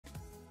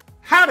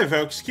Howdy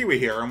folks, Keywii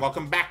here, and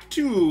welcome back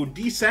to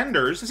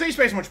Descenders, the safe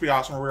space in which would be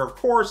awesome, where we're of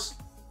course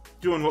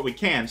doing what we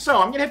can. So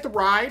I'm gonna hit the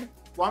ride.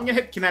 Well, I'm gonna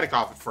hit kinetic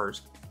off at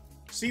first.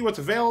 See what's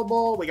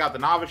available. We got the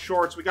novice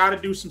shorts. We gotta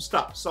do some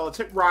stuff. So let's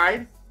hit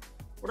ride.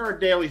 What are our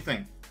daily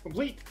thing?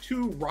 Complete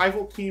 2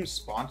 rival team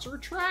sponsor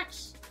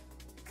tracks?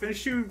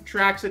 Finish 2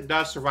 tracks at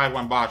dusk, survive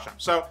 1 boss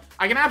jump. So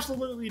I can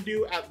absolutely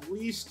do at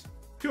least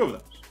 2 of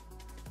those.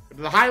 But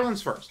the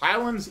Highlands first.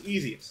 Highlands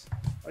easiest.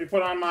 Let me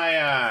put on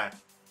my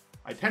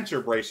my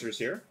tensor bracers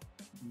here.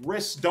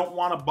 Wrists don't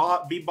want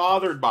to be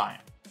bothered by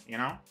them, you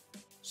know?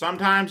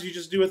 Sometimes you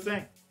just do a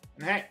thing.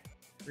 And hey,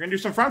 we're going to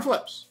do some front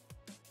flips.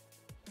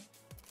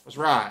 Let's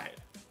ride.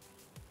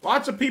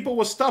 Lots of people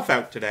with stuff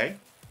out today.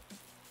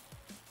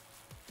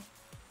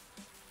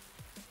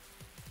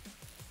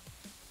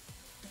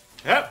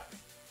 Yep.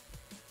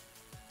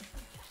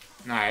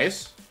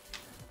 Nice.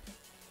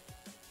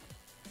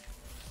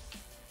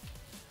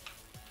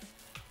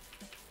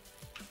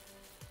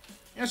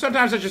 You know,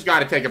 sometimes I just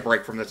gotta take a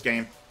break from this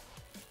game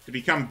to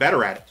become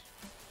better at it.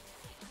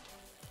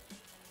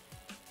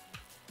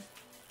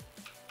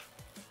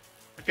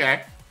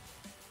 Okay.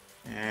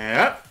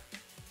 Yep.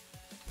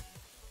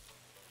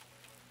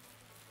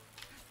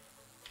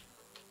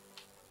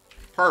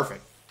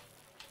 Perfect.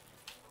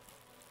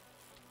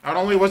 Not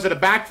only was it a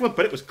backflip,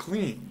 but it was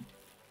clean.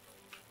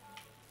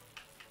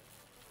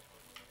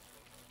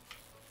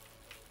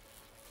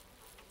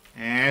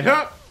 And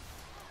up.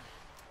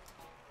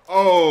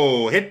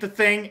 Oh, hit the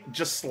thing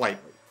just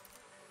slightly.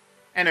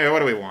 Anyway, what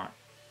do we want?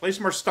 Place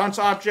more stunts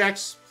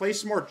objects.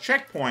 Place more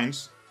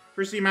checkpoints.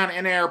 Increase the amount of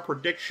in-air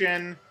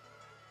prediction.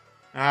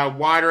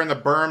 Wider and the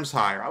berms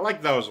higher. I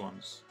like those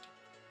ones.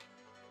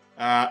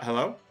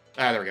 Hello?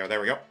 Ah, there we go.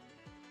 There we go.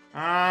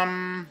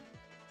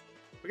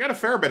 We got a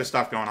fair bit of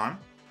stuff going on.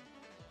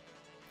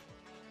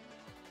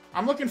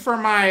 I'm looking for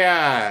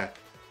my,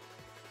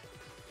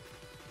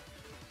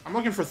 I'm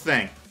looking for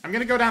thing. I'm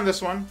gonna go down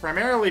this one,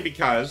 primarily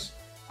because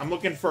I'm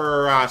looking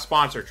for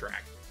sponsor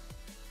track.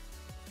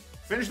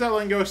 Finish that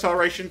lingo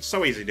acceleration.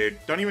 So easy, dude.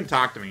 Don't even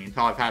talk to me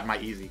until I've had my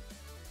easy.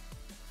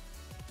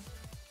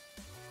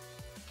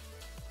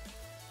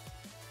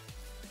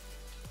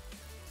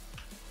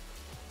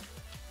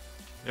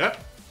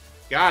 Yep.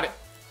 Got it.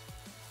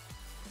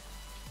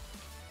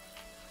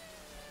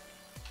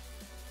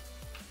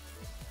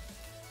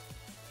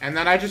 And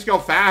then I just go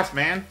fast,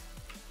 man.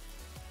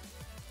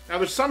 Now,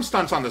 there's some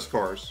stunts on this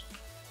course.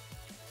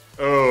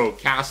 Oh,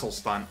 castle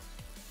stunt.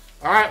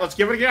 Alright, let's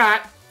give it a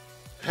shot.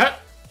 Huh.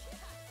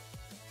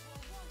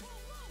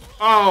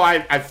 Oh,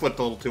 I flipped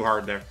a little too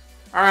hard there.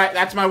 Alright,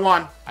 that's my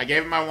one. I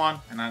gave it my one,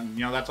 and then,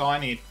 you know, that's all I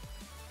need.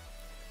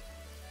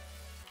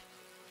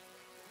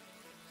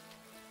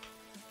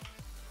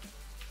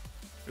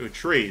 Ooh,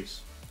 trees.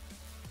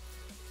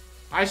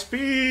 High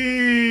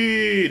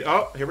speed!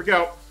 Oh, here we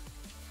go.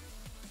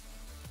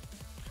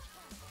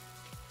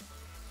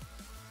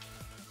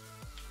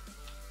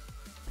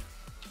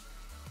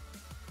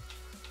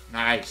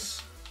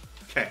 Nice.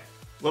 Okay.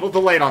 A little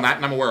delayed on that,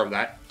 and I'm aware of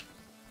that.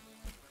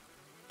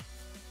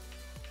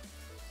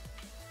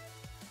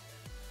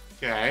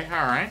 Okay,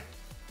 alright.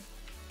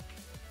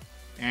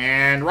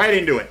 And right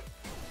into it.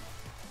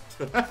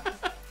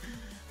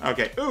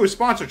 Okay. Ooh,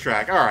 sponsor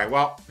track. Alright,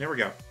 well, here we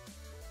go.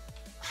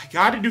 I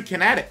gotta do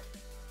kinetic.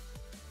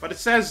 But it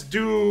says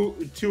do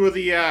two of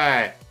the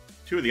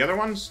other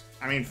ones?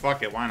 I mean,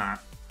 fuck it, why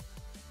not?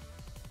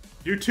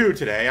 Do 2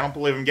 today. I don't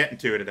believe I'm getting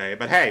 2 today,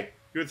 but hey,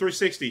 do a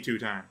 360 2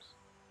 times.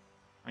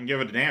 I can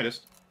give it a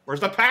damnedest. Where's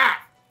the path?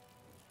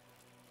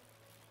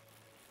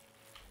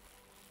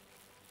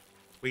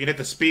 We can hit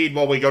the speed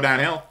while we go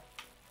downhill.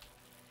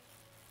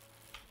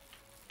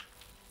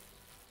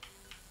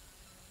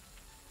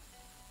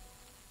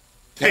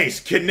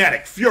 Taste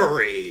kinetic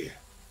fury.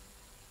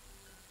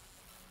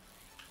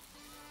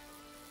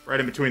 Right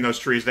in between those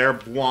trees there.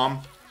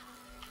 Blom.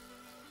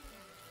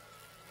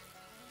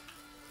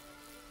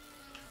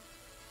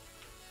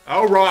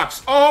 Oh,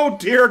 rocks. Oh,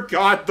 dear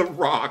God, the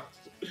rocks.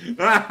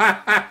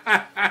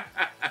 I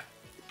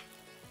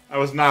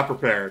was not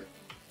prepared.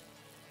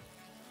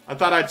 I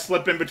thought I'd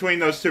slip in between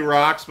those 2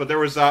 rocks, but there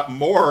was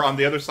more on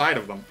the other side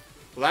of them.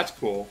 So that's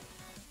cool.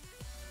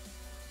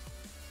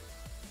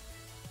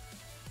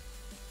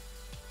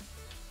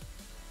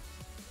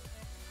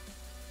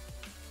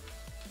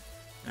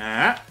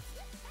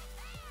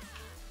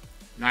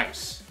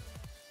 Nice.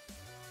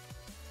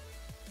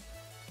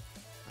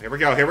 Here we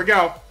go, here we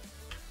go.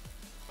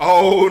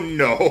 Oh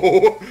no!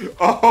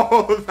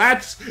 Oh,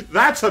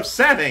 that's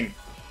upsetting.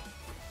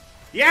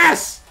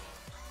 Yes!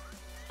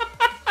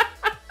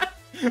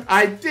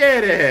 I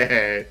did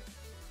it!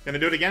 Gonna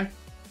do it again?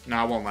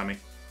 No, it won't let me.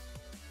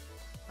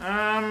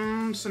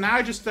 So now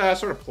I just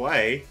sort of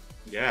play,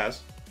 I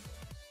guess.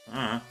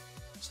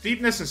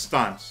 Steepness and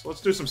stunts. Let's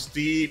do some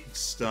steep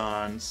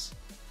stunts.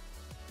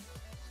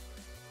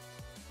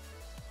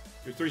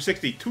 Do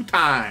 360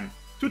 2-time.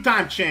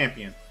 2-time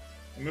champion.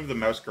 Move the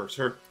mouse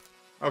cursor.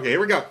 Okay, here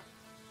we go.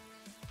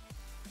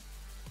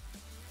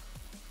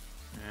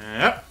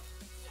 Yep.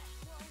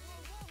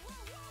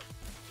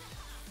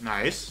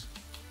 Nice.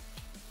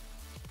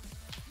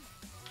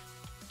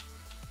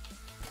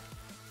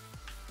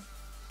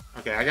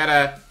 Okay, I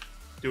gotta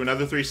do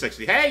another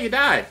 360. Hey, you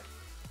died.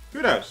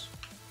 Kudos.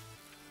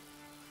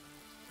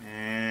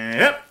 And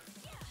yep.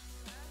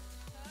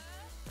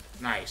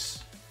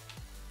 Nice.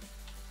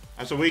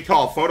 That's what we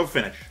call photo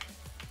finish.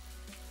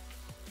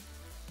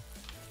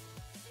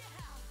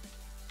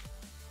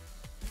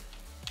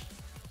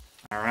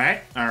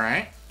 Alright,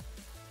 alright.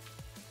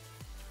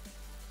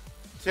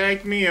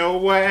 Take me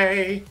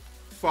away,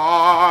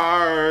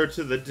 far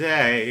to the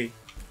day,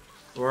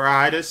 where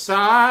I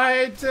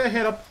decide to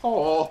hit a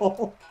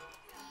pole.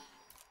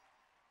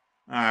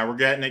 Alright, we're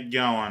getting it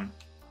going.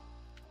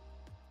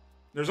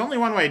 There's only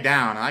one way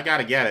down, and I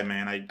gotta get it,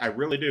 man. I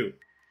really do.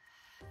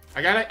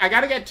 I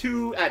gotta get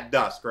 2 at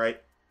dusk,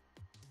 right?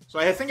 So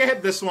I think I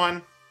hit this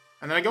one,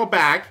 and then I go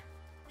back,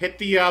 hit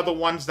the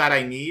ones that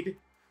I need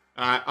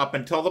up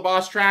until the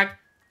boss track,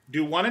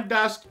 do 1 at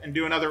dusk, and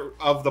do another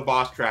of the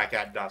boss track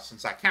at dusk,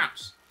 since that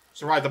counts.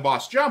 Survive the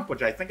boss jump,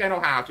 which I think I know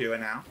how to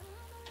now.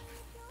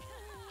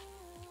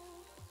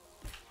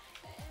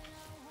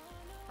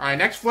 Alright,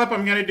 next flip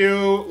I'm gonna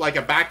do like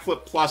a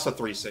backflip plus a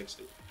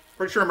 360.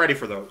 Pretty sure I'm ready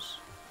for those.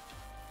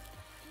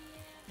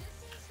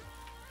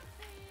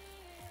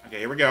 Okay,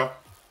 here we go.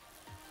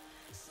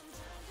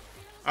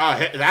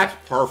 Oh, that's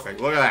perfect.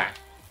 Look at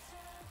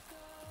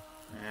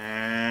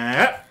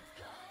that.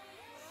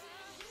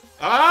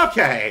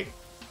 Okay.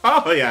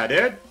 Oh, yeah,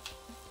 dude.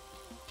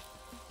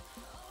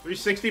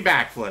 360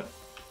 backflip.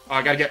 Oh,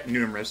 I gotta get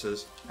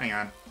numerouses. Hang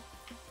on.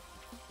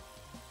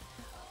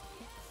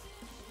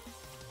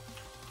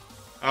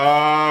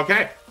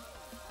 Okay.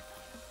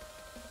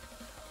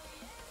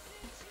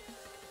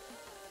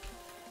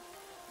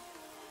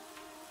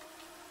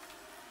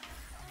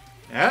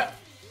 Yeah.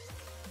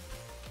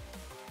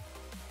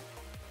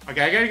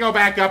 Okay, I gotta go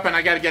back up and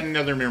I gotta get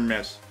another mirror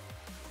miss.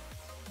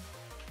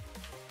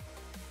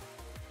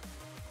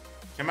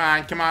 Come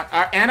on, come on.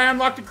 And I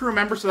unlocked a crew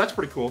member, so that's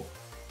pretty cool.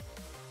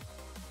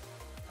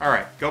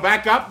 Alright, go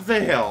back up the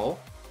hill.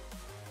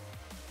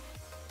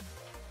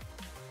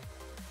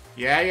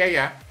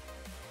 Yeah.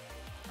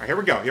 Alright, here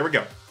we go, here we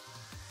go.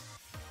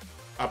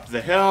 Up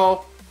the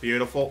hill.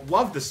 Beautiful.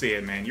 Love to see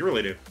it, man. You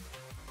really do.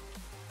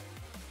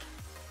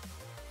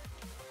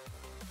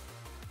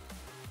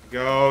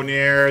 Go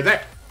near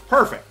there.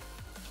 Perfect.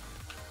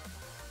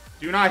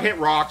 Do not hit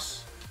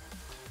rocks.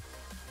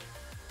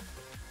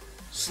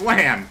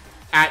 Slam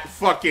at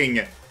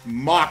fucking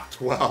Mach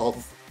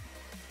 12.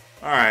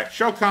 Alright,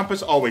 show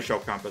compass. Always show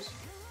compass.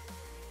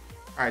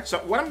 Alright, so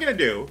what I'm going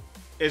to do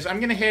is I'm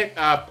going to hit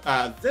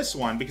this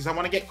one because I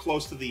want to get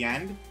close to the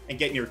end and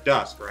get near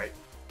dusk, right?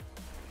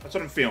 That's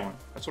what I'm feeling.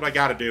 That's what I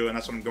got to do, and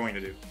that's what I'm going to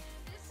do.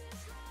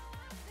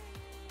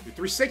 Do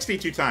 360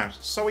 2 times.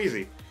 So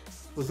easy.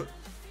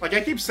 Like,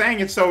 I keep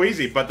saying it's so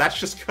easy, but that's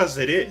just because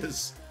it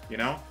is, you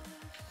know?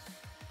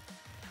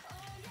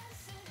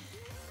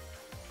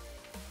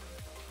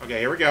 Okay,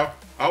 here we go.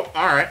 Oh,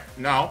 alright.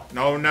 No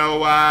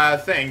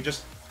thing.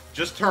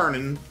 Just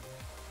turning.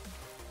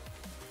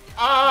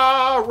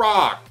 Ah,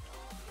 rock.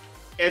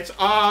 It's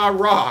a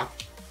rock.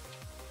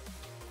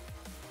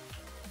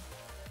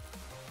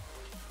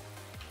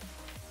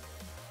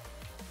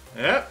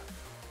 Yep.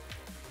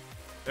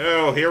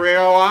 Oh, here we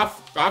go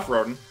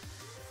off-roading.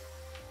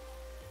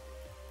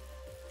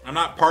 I'm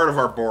not part of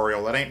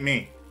Arboreal. That ain't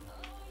me.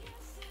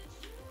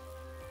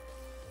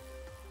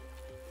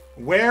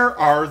 Where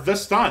are the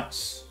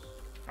stunts?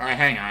 Alright,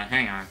 hang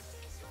on.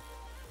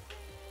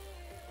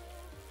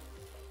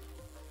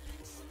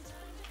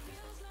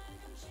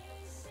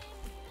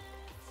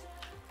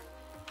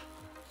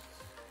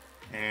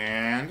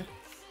 And...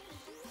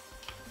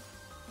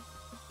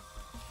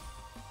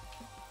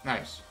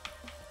 nice.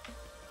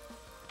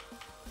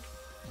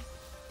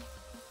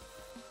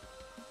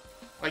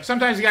 Like,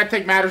 sometimes you gotta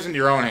take matters into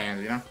your own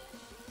hands, you know?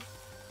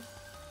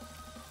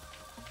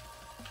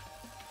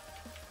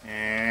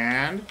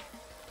 And...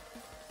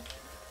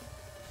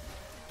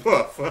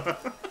 poof.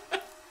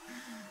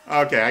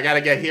 Okay, I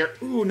gotta get here.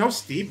 Ooh, no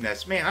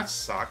steepness. Man, that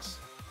sucks.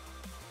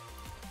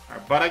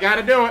 Right, but I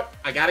gotta do it.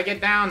 I gotta get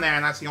down there,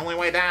 and that's the only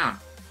way down.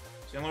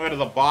 It's the only way to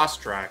the boss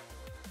track.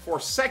 4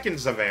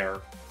 seconds of air.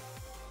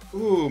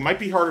 Ooh, might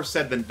be harder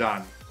said than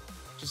done.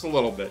 Just a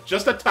little bit.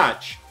 Just a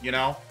touch, you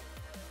know?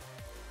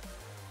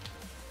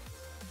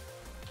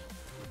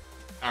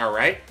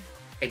 Alright.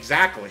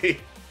 Exactly.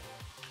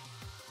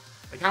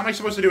 Like, how am I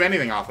supposed to do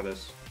anything off of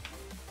this?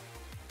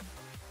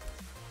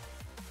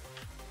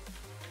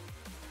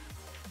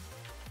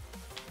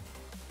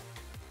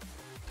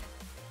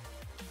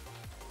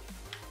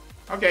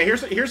 Okay,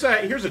 here's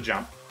a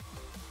jump.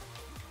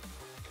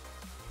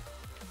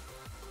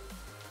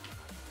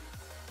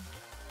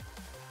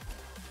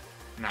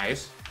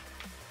 Nice.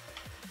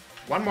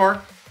 One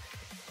more.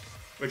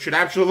 Which should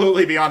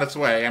absolutely be on its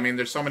way. I mean,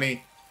 there's so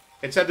many...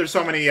 it said there's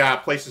so many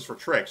places for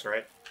tricks,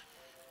 right?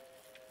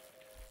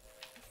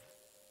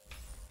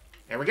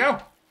 There we go.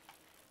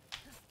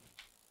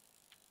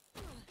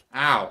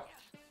 Ow.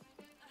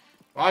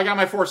 Well, I got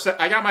my 4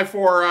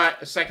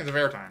 seconds of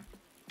airtime.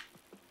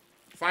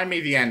 Find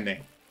me the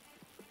ending.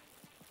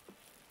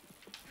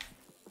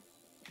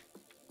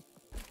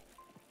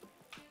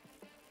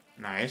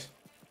 Nice.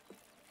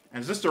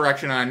 And it's this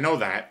direction, and I know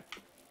that.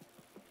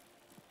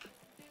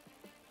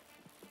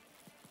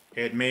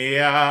 Hit me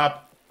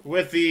up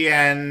with the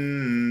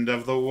end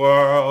of the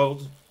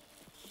world.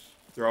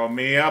 Throw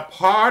me a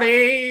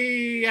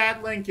party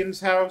at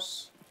Lincoln's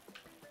house.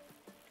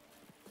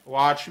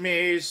 Watch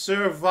me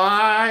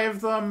survive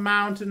the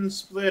mountain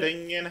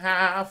splitting in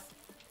half.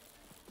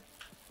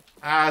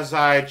 As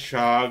I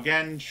chug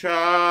and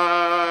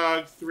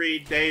chug 3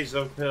 days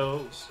of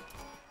pills.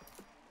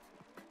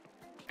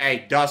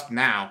 Hey, dust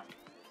now.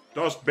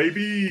 Dust,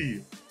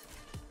 baby!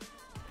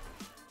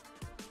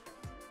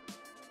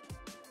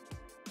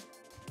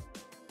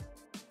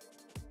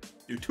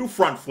 Do 2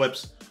 front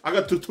flips. I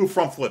got two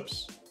front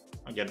flips.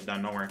 I'll get it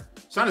done, don't worry.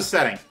 Sun is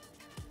setting.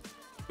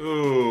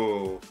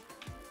 Ooh.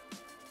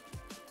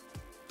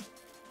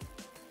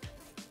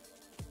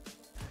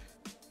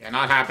 Yeah,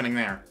 not happening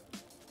there.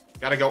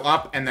 Gotta go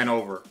up and then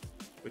over.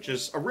 Which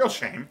is a real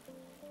shame.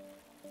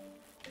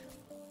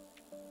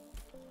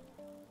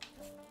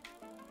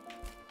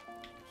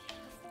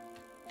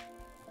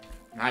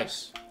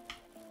 Nice.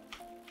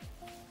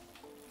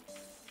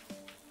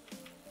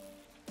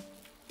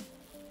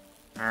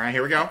 Alright,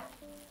 here we go.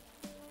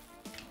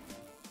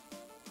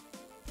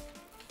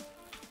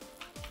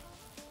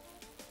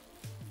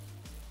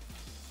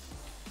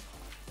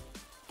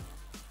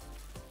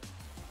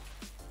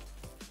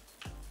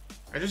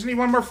 I just need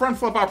one more front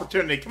flip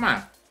opportunity. Come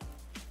on.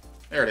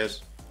 There it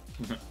is.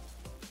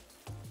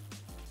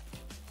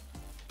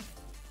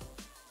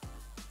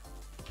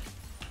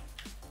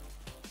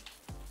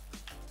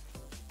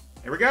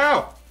 Here we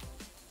go.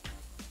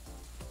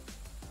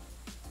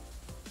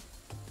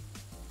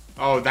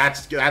 Oh,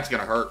 that's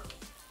gonna hurt.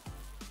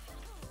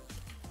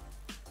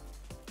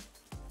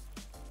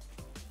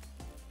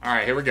 All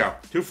right, here we go.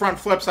 2 front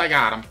flips, I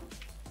got them.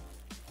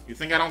 You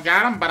think I don't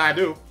got them? But I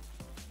do.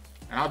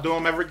 And I'll do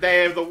them every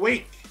day of the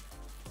week.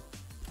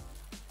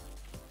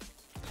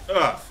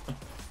 Ugh.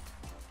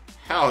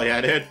 Hell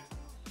yeah, dude.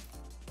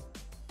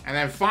 And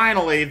then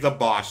finally, the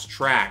boss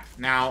track.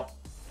 Now,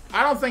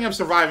 I don't think I'm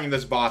surviving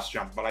this boss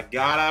jump, but I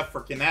gotta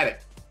for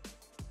kinetic.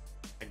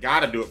 I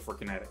gotta do it for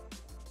kinetic.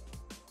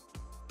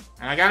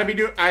 And I gotta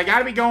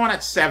be going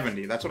at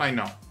 70. That's what I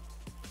know.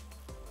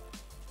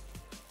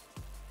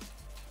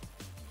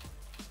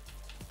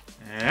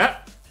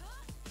 Yep.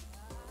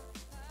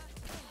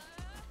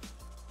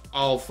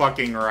 All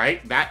fucking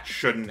right. That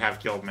shouldn't have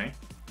killed me.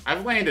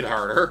 I've landed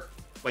harder.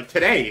 Like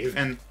today,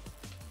 even.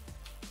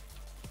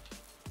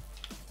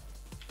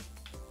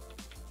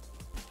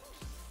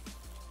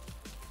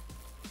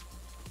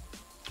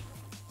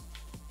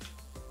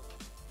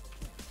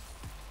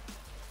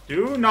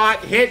 Do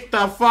not hit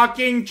the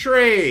fucking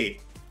tree.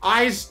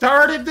 I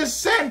started the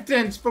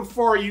sentence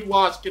before you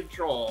lost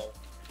control.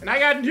 And I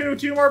got to do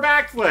 2 more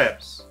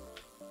backflips.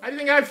 How do you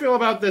think I feel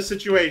about this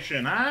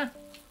situation, huh?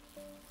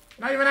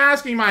 Not even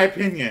asking my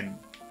opinion.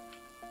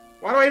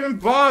 Why do I even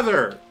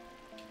bother?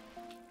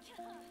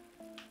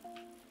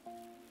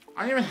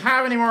 I don't even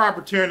have any more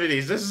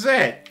opportunities. This is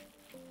it.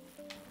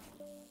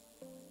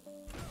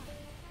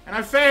 And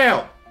I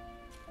failed.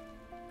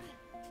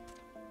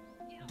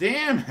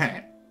 Damn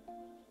it.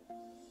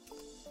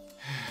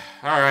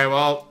 Alright,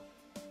 well.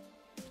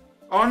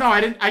 Oh no, I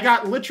didn't. I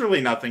got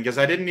literally nothing because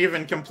I didn't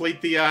even complete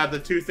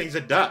the 2 things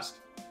at dusk.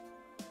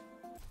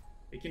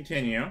 We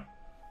continue.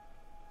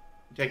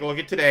 Take a look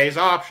at today's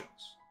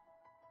options.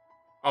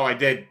 Oh, I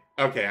did.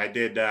 Okay, I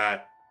did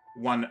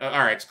one.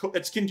 Alright,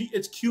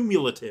 it's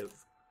cumulative.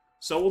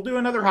 So we'll do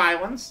another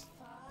Highlands.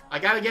 I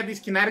gotta get these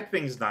kinetic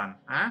things done,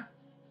 huh?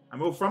 I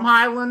move from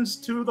Highlands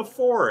to the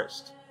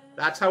forest.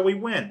 That's how we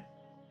win.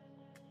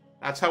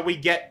 That's how we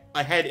get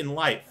ahead in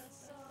life.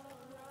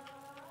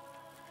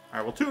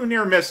 Alright, well 2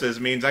 near misses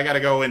means I gotta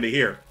go into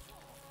here.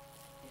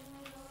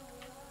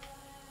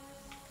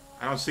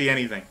 I don't see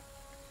anything.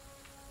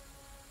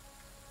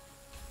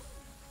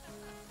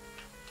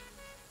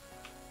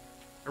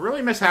 I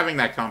really miss having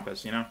that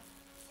compass, you know?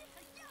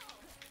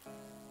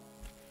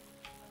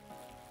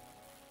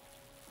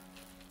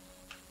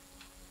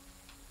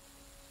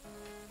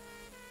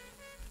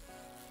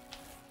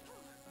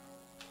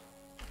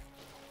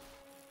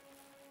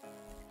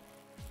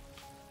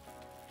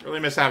 Really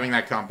miss having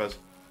that compass.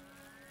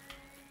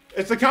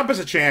 It's the compass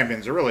of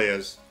champions, it really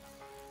is.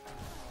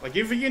 Like,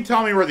 if you can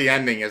tell me where the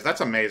ending is,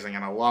 that's amazing,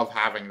 and I love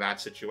having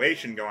that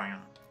situation going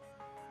on.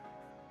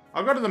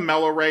 I'll go to the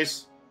mellow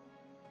race.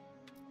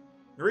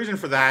 The reason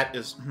for that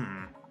is,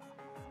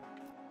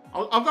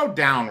 I'll go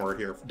downward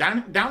here.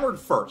 Downward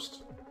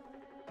first.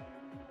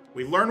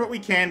 We learn what we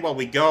can while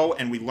we go,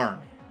 and we learn.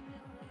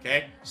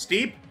 Okay?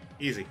 Steep,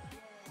 easy.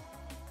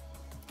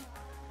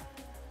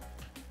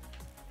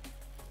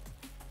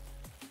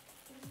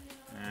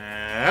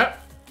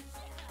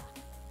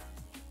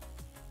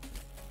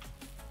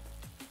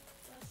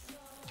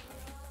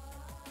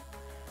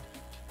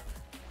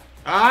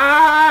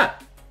 Ah!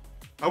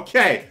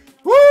 Okay.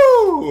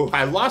 Woo!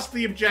 I lost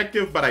the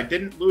objective, but I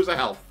didn't lose a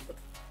health.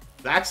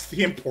 That's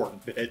the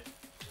important bit.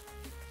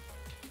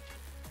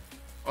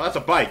 Oh, that's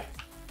a bike.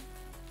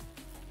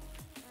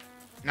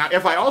 Now,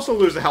 if I also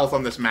lose the health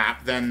on this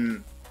map,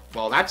 then...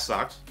 well, that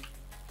sucks.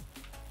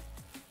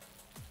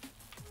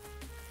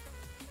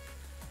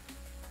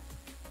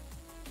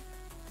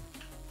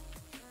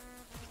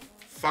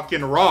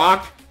 Fucking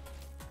rock.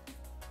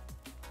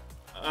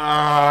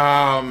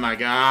 Oh my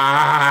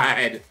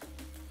god.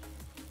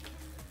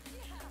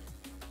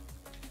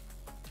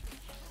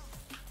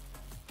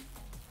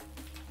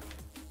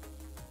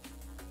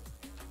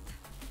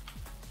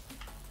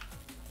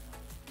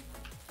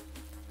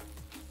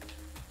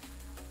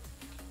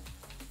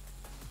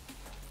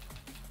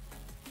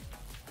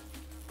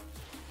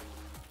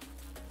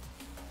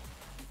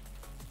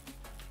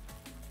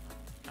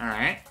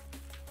 Alright.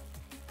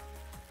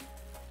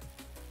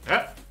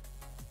 Yep.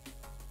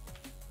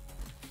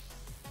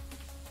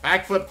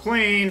 Backflip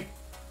clean.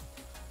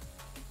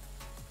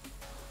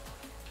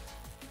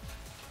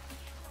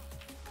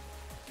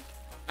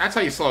 That's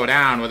how you slow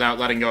down without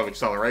letting go of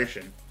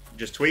acceleration.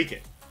 Just tweak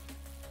it.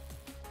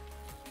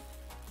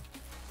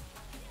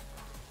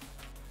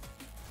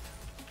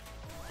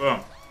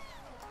 Boom.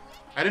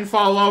 I didn't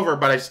fall over,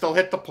 but I still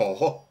hit the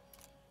pole.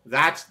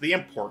 That's the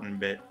important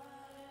bit.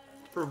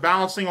 Improve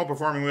balancing while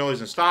performing wheelies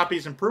and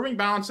stoppies. Improving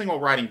balancing while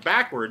riding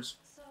backwards.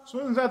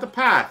 Smoothens out the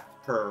path,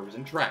 curves,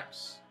 and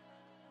tracks.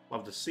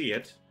 Love to see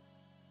it.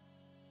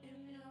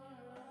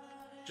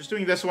 Just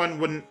doing this one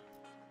wouldn't...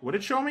 would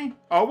it show me?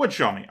 Oh, it would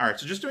show me. Alright,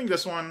 so just doing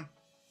this one...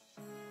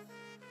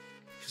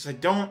 because I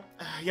don't...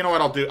 you know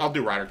what I'll do? I'll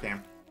do Rider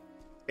Cam.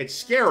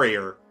 It's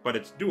scarier, but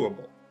it's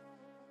doable.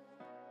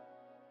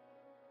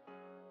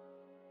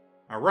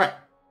 Alright.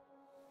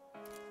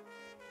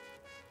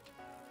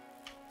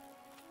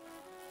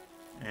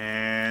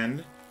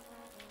 And...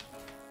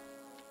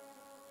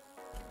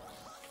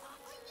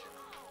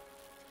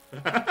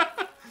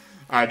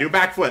 Alright, do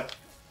backflip.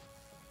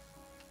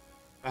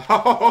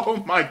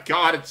 Oh my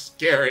god, it's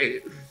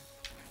scary.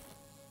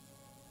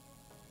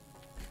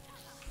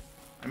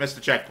 I missed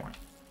the checkpoint.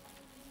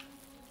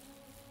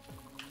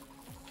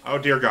 Oh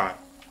dear god.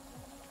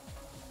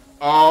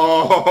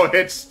 Oh,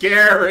 it's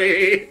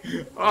scary.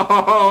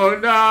 Oh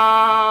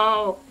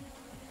no.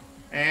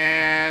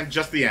 And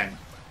just the end.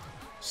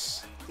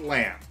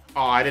 Slam.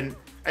 Oh, I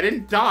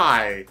didn't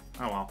die.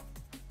 Oh well.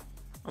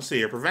 Let's see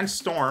here. Prevents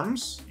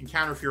storms.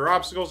 Encounter fewer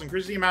obstacles.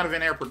 Increases the amount of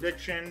in-air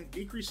prediction.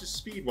 Decreases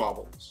speed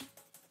wobbles.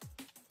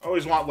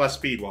 Always want less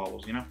speed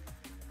wobbles, you know?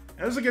 And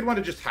this is a good one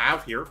to just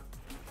have here.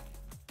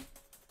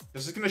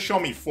 This is going to show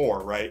me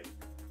 4, right?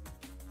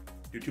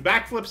 Do 2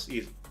 backflips?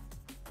 Easy.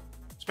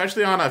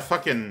 Especially on a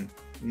fucking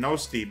no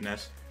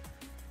steepness.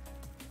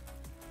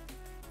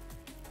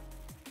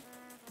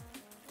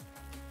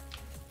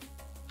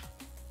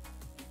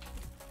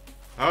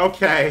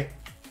 Okay.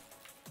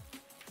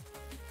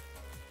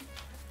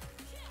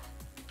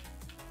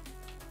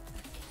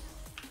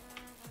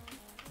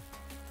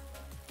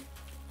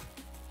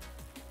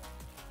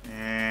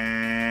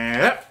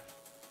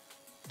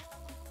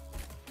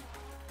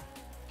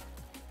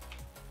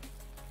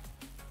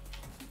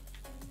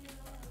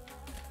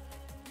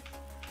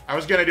 I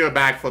was gonna do a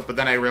backflip, but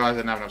then I realized I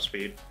didn't have enough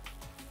speed.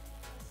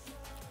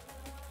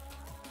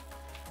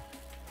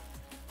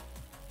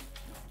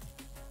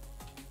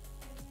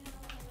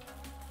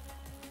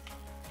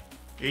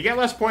 You get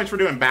less points for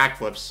doing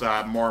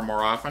backflips more and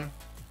more often.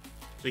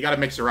 So you gotta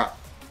mix her up.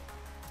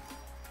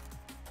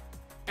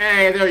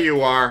 Hey, there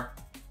you are.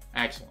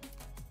 Excellent.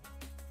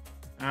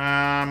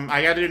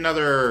 I gotta do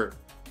another...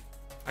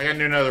 I gotta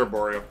do another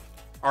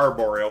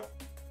Arboreal.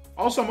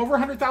 Also, I'm over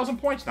 100,000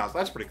 points now, so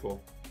that's pretty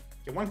cool.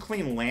 Get 1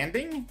 clean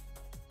landing?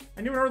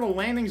 I don't even know where the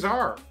landings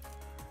are.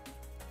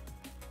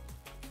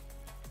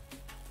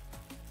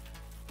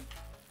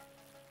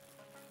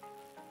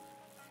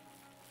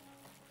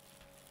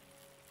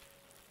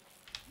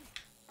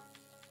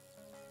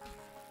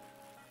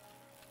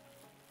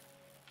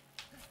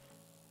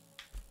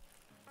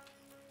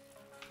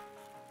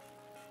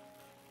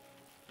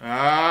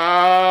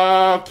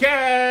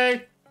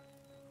 Okay.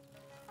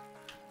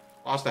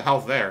 Lost the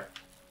health there.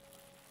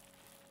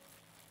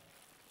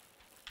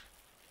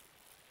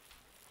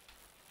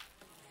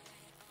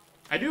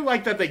 I do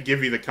like that they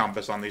give you the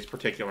compass on these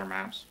particular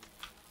maps.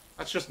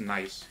 That's just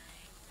nice.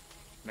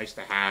 Nice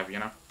to have, you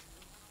know?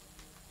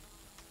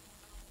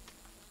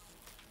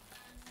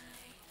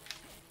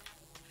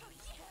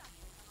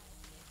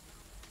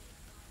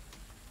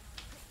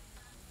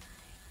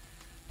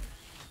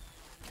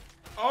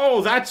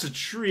 Oh, that's a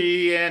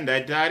tree, and I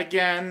died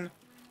again.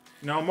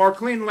 No more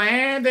clean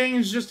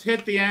landings, just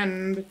hit the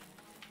end.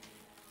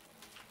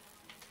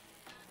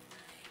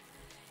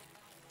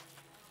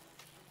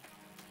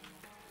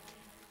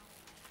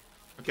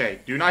 Okay,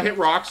 do not hit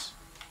rocks.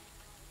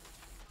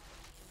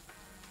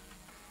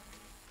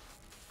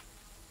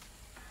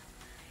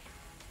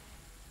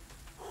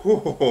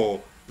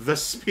 Whoa, the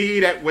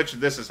speed at which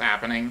this is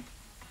happening.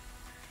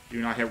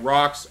 Do not hit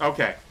rocks.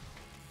 Okay.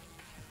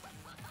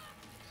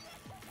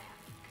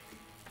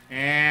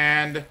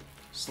 And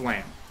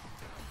slam.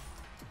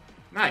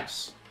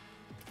 Nice.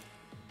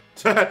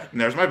 And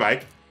there's my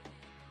bike.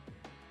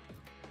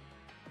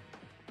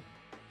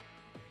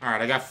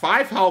 Alright, I got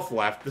 5 health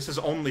left. This is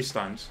only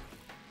stunts.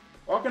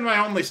 Welcome to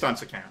my only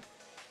stunts account.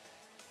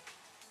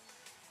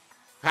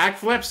 Pack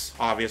flips,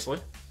 obviously.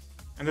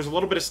 And there's a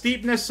little bit of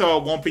steepness, so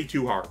it won't be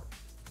too hard.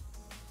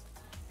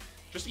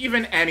 Just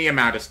even any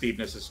amount of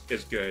steepness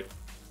is good.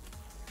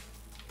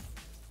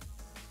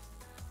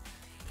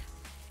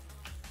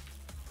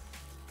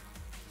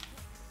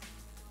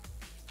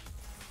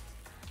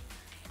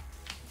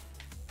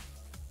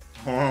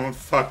 Won't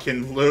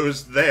fucking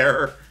lose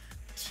there.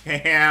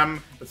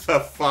 Damn the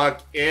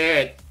fuck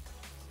it.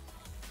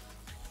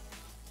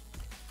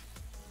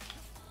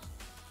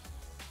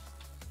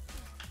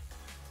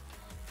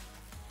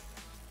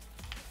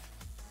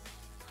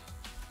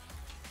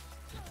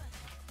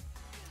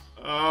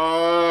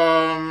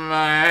 Oh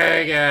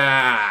my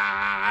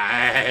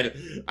god.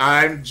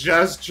 I'm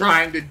just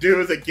trying to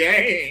do the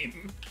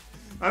game.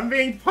 I'm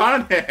being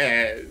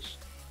punished.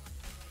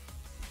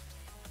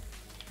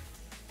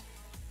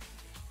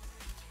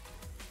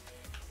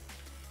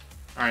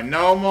 Alright,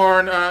 no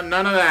more, none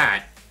of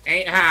that.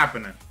 Ain't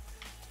happening.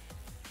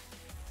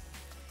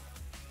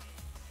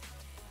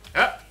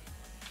 Up.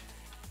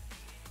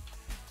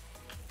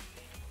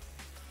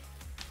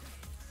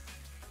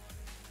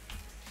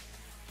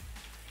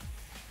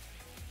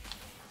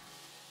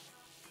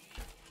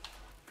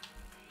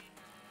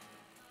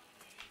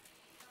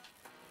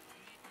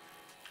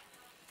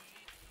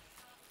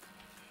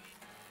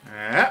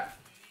 Up.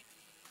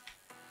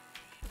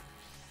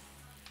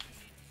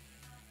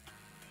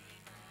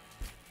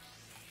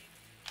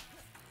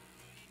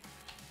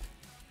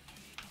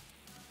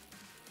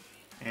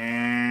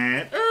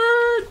 And...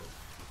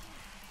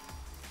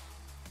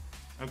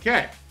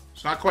 okay.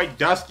 It's not quite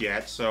dusk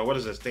yet, so what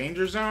is this?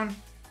 Danger zone?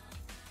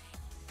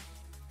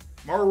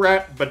 More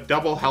rep, but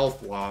double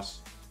health loss.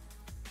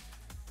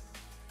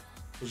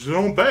 Just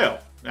don't bail.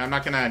 I'm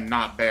not gonna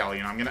not bail,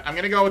 you know. I'm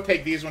gonna go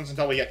take these ones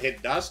until we get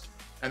hit dust,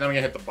 and then we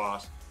get hit the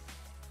boss.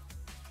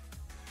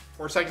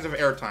 4 seconds of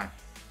airtime.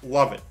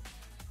 Love it.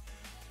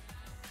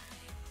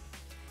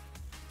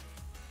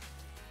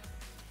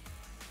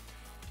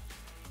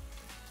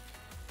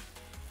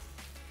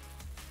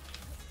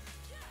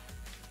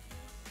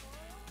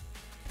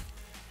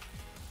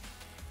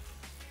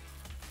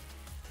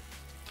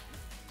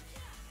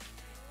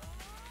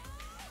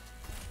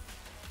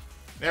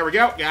 There we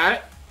go. Got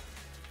it.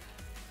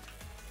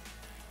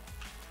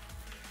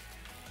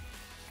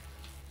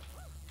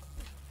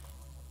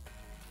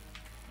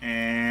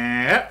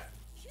 And...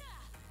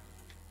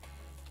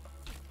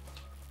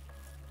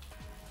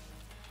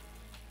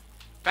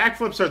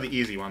 backflips are the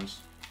easy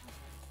ones.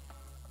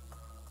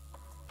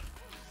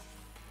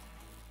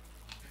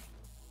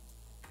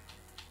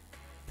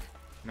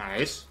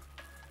 Nice.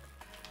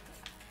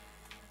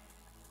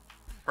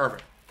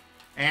 Perfect.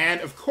 And,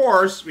 of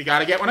course, we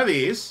gotta get one of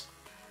these.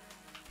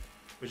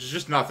 Which is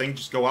just nothing.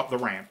 Just go up the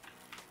ramp.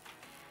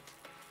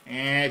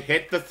 And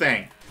hit the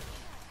thing.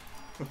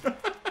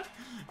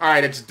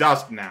 Alright, it's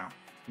dusk now.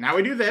 Now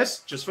we do this,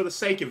 just for the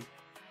sake of...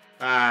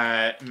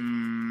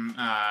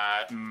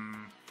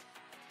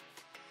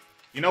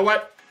 You know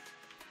what?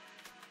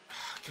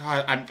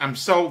 God, I'm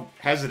so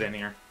hesitant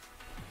here.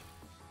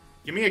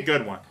 Give me a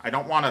good one. I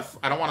don't want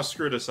to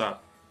screw this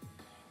up.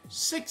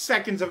 6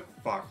 seconds of...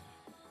 fuck.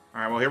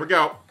 Alright, well, here we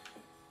go.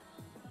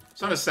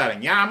 Sun is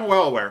setting. Yeah, I'm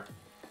well aware.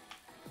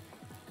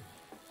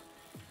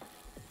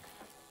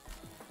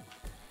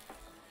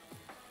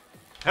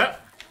 Huh.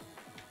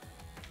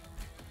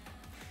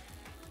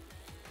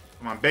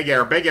 Come on, big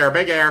air, big air,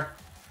 big air.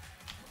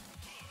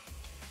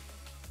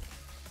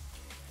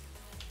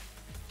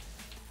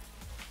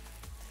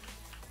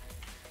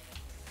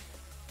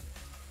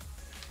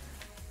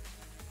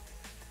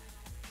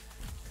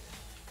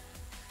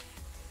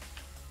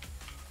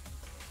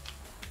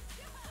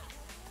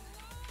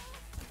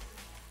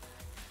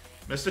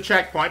 Missed the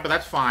checkpoint, but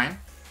that's fine.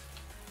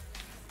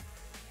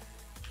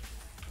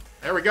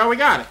 There we go, we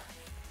got it.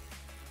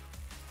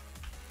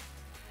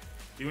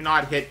 Do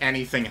not hit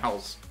anything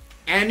else.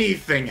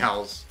 Anything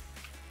else.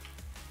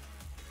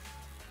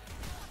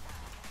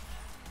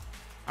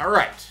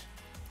 Alright.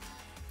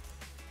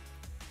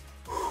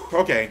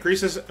 Okay,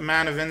 increases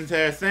amount of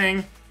inter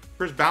thing.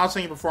 Improves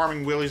balancing and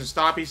performing wheelies and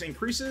stoppies.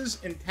 Increases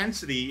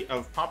intensity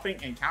of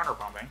pumping and counter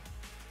pumping.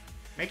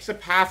 Makes the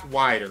path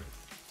wider.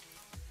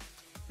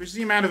 Increases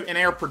the amount of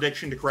in-air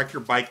prediction to correct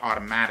your bike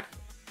automatically.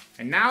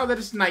 And now that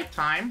it's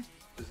nighttime,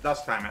 it's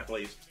dusk time at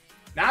least.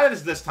 Now that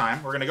it's this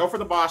time, we're going to go for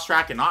the boss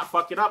track and not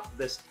fuck it up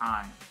this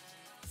time.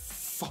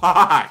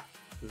 Fuck!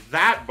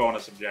 That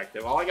bonus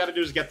objective. All I got to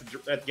do is get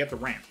the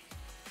ramp.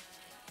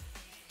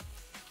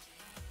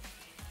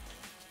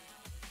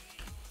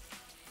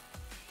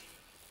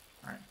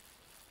 Alright.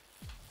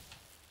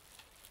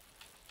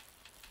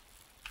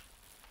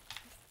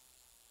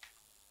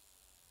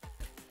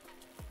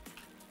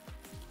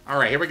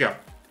 Alright, here we go.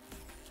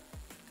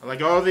 I let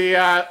go of the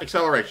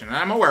acceleration, and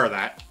I'm aware of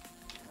that.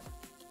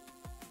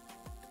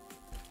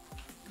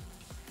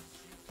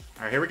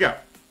 Alright, here we go.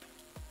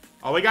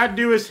 All we gotta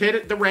do is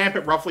hit the ramp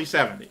at roughly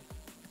 70.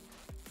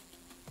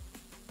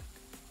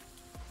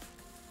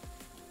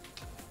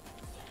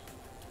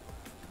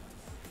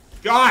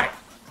 Got it!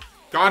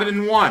 Got it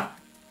in one.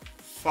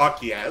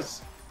 Fuck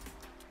yes.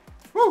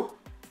 Whew.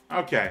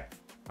 Okay.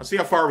 Let's see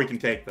how far we can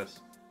take this.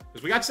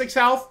 Because we got 6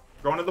 health,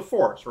 going to the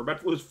 4. So we're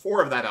about to lose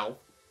 4 of that health.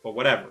 But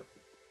whatever.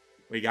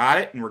 We got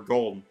it, and we're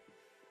golden.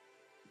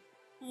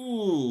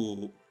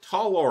 Ooh.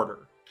 Tall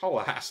order.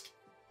 Tall ask.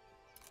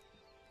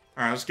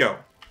 Alright, let's go.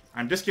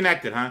 I'm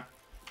disconnected, huh?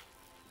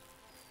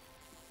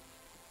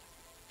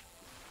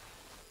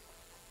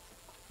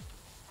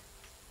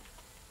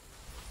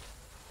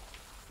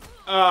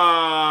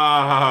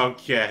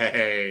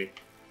 Okay.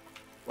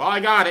 Well, I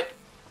got it.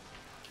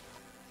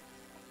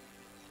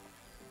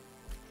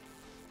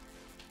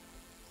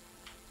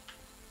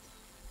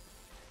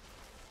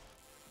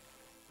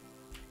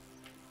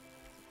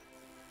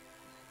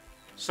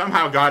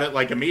 Somehow got it,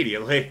 like,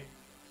 immediately.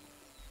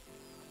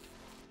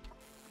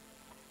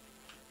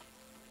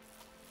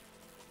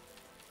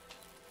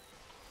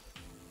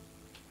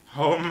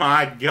 Oh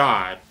my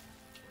god.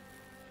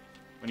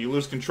 When you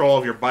lose control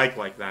of your bike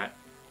like that.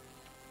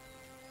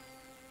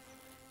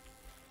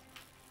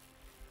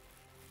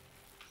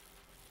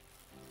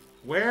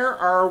 Where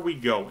are we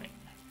going?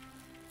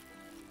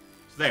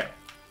 It's there.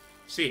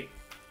 See it.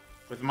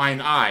 With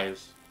mine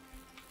eyes.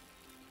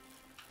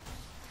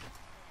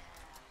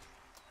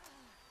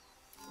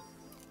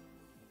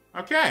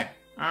 Okay.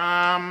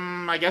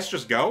 I guess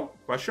just go?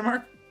 Question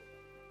mark?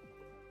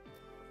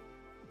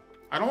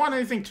 I don't want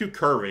anything too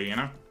curvy, you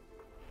know?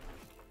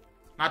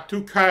 Not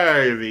too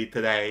curvy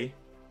today.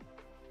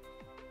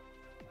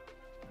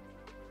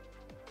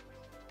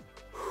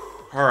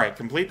 Alright,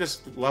 complete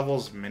this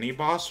level's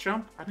mini-boss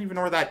jump? I don't even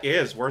know where that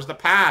is. Where's the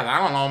path? I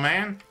don't know,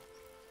 man.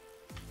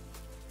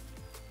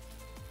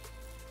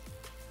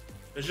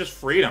 It's just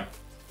freedom.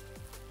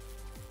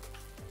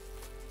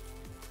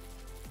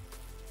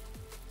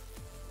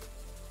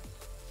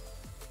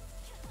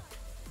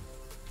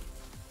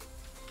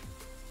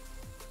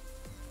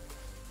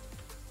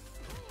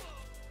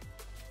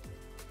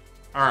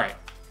 Alright.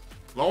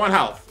 Low on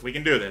health. We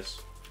can do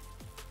this.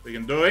 We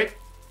can do it.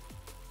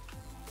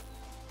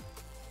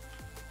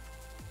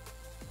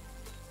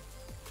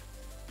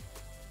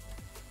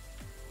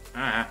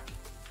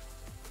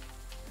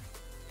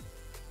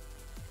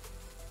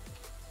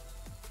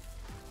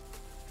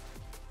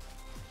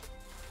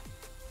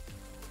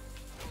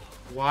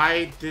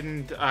 Why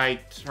didn't I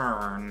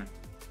turn?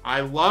 I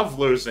love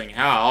losing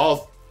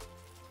health.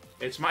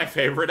 It's my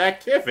favorite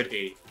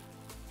activity.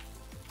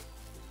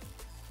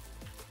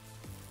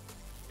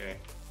 Okay,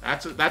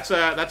 that's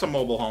a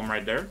mobile home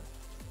right there,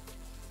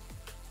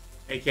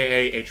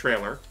 aka a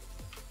trailer.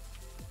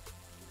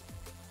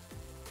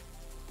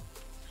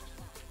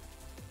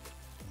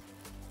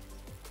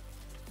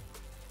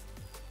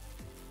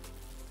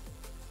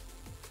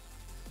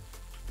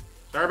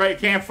 Sorry about your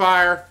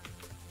campfire.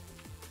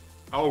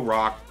 Oh,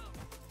 rock.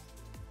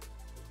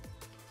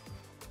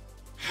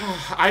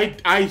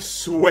 I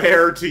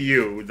swear to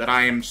you that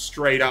I am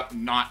straight up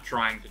not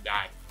trying to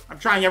die. I'm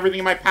trying everything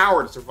in my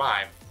power to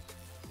survive.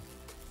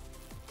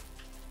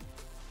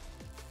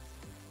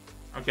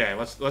 Okay,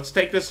 let's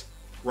take this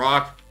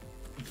rock.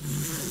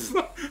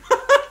 Man,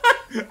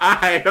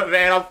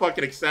 I'll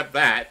fucking accept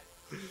that.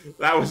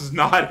 That was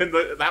not in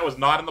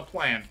the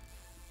plan.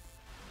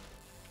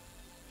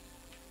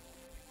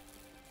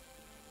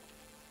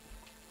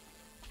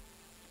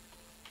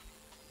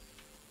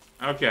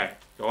 Okay,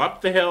 go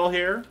up the hill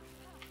here.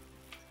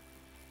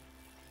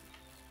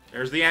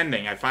 There's the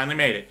ending. I finally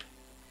made it.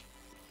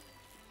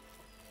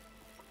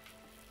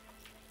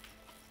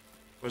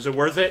 Was it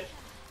worth it?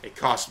 It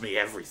cost me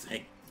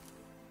everything.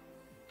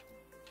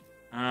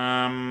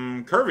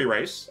 Curvy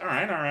race.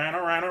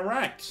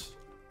 Alright.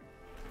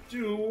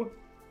 Do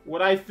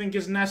what I think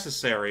is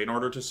necessary in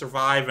order to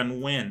survive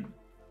and win.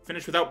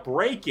 Finish without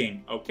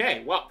breaking.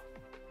 Okay, well,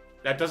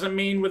 that doesn't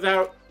mean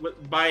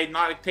by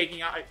not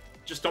taking out...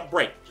 Just don't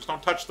break. Just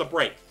don't touch the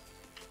brake.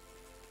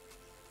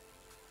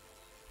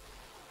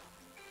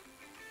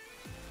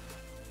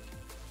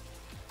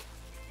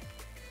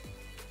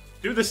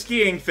 Do the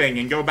skiing thing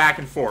and go back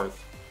and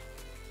forth.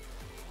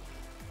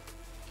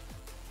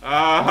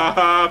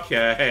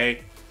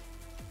 Okay.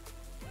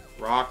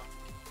 Rock.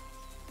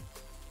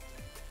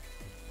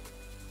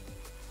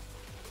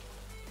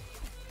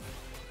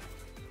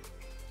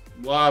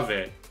 Love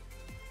it.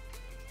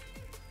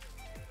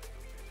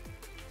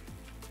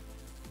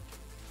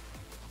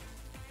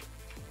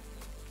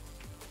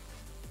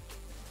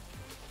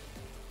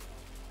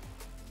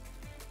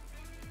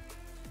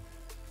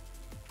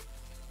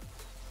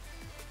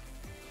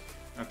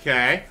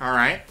 Okay,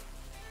 alright.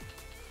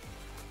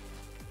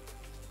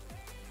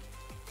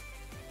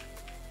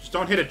 Just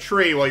don't hit a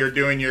tree while you're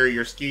doing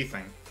your ski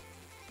thing.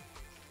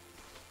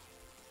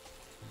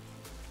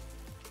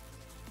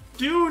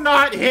 Do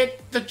not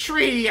hit the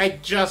tree, I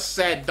just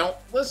said. Don't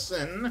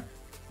listen.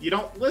 You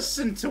don't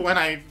listen to when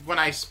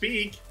I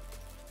speak.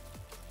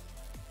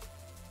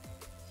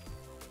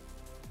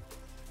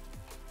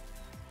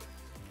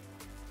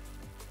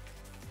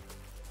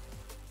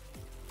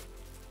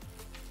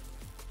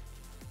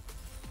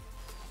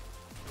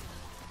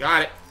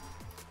 Got it.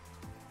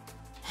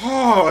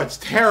 Oh, it's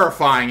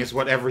terrifying is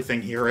what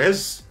everything here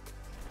is.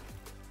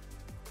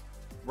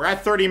 We're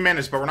at 30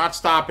 minutes, but we're not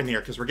stopping here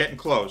because we're getting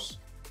close.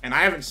 And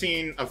I haven't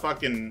seen a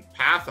fucking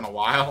path in a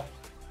while.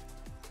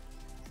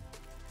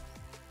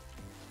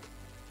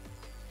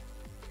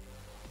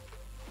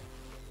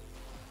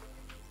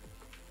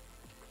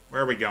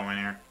 Where are we going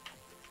here?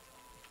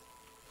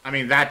 I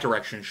mean, that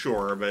direction,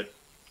 sure, but...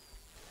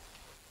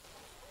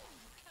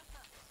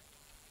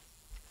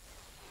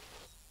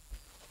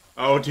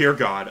 Oh, dear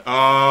God.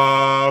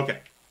 Okay.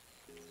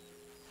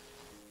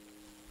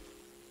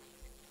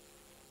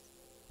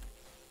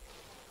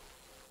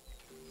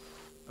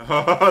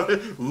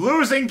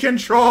 Losing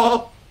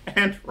control!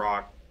 And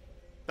rock.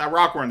 If that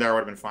rock weren't there, would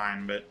have been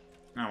fine, but...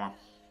 Oh, well.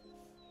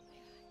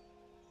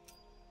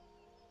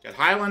 Got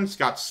Highlands,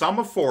 got some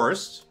of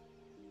Forest.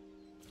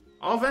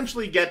 I'll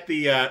eventually get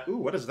the, ooh,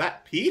 what is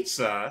that?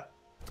 Pizza?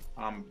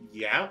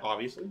 Yeah,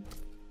 obviously.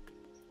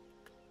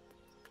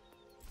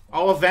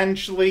 I'll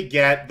eventually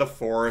get the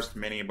Forest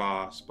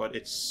mini-boss, but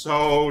it's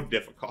so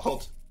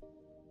difficult.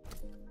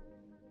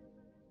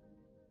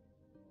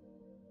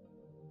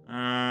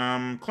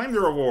 Claim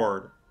the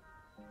reward.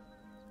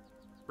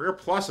 Career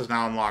Plus is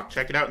now unlocked.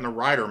 Check it out in the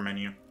Rider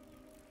menu.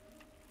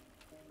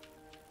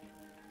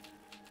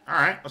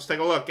 Alright, let's take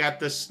a look at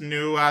this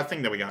new,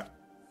 thing that we got.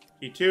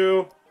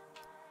 T2.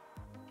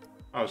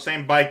 Oh,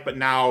 same bike, but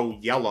now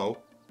yellow.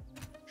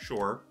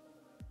 Sure.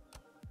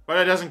 But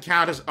it doesn't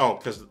count as... Oh,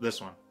 because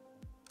this one.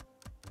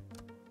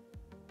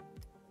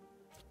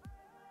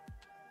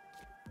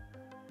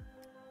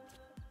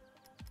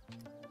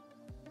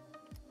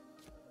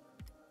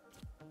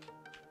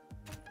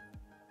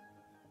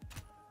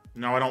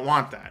 No, I don't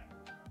want that.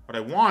 What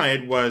I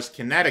wanted was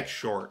kinetic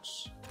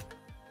shorts.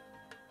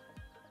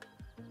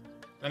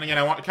 Then again,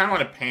 I kind of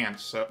wanted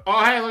pants. So,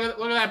 oh, hey, look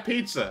at that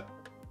pizza,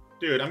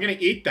 dude. I'm gonna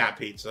eat that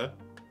pizza.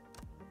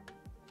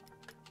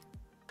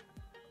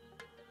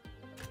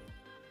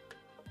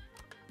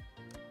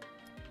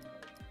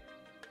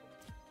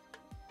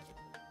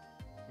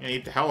 I'm gonna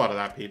eat the hell out of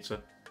that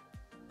pizza.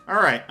 All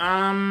right.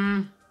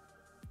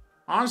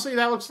 Honestly,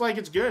 that looks like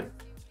it's good.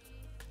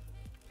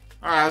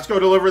 All right, let's go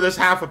deliver this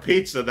half a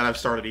pizza that I've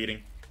started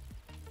eating.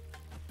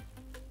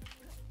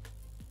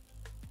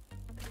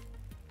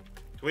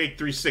 Tweak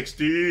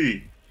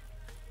 360.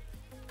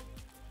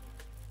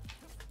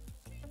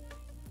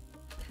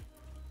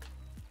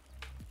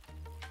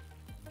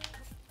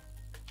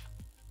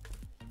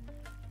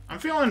 I'm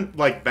feeling,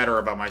 like, better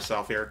about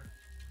myself here.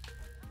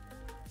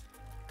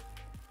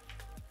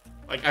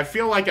 Like, I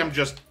feel like I'm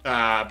just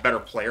a better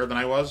player than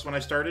I was when I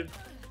started.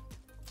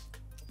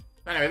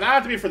 Anyway, that'll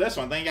have to be for this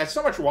one. Thank you guys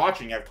so much for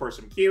watching. I, of course,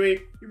 am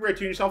Keywii. You can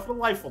tune yourself for a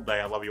delightful day.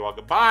 I love you all.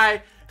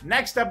 Goodbye.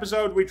 Next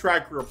episode, we try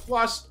Career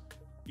Plus.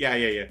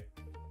 Yeah.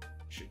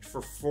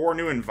 For 4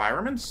 new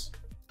environments?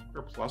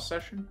 Career Plus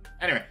session?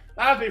 Anyway,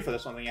 that'll have to be for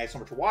this one. Thank you guys so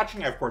much for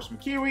watching. I, of course, am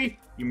Keywii.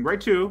 You can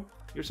too.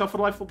 Yourself a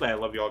delightful day. I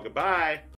love you all. Goodbye.